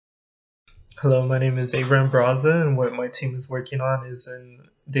Hello, my name is Abraham Braza, and what my team is working on is an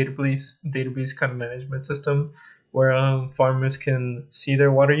database kind of management system where farmers can see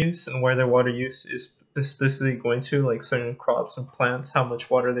their water use and where their water use is specifically going to, like certain crops and plants, how much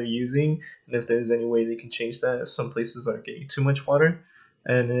water they're using, and if there's any way they can change that if some places are getting too much water.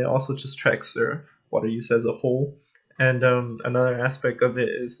 And it also just tracks their water use as a whole. And another aspect of it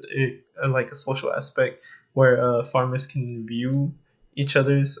is like a social aspect where farmers can view each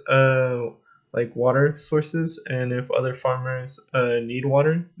other's like water sources, and if other farmers need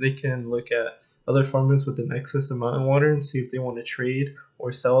water, they can look at other farmers with an excess amount of water and see if they want to trade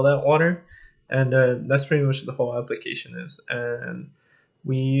or sell that water. And that's pretty much the whole application is, and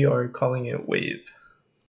we are calling it Wave.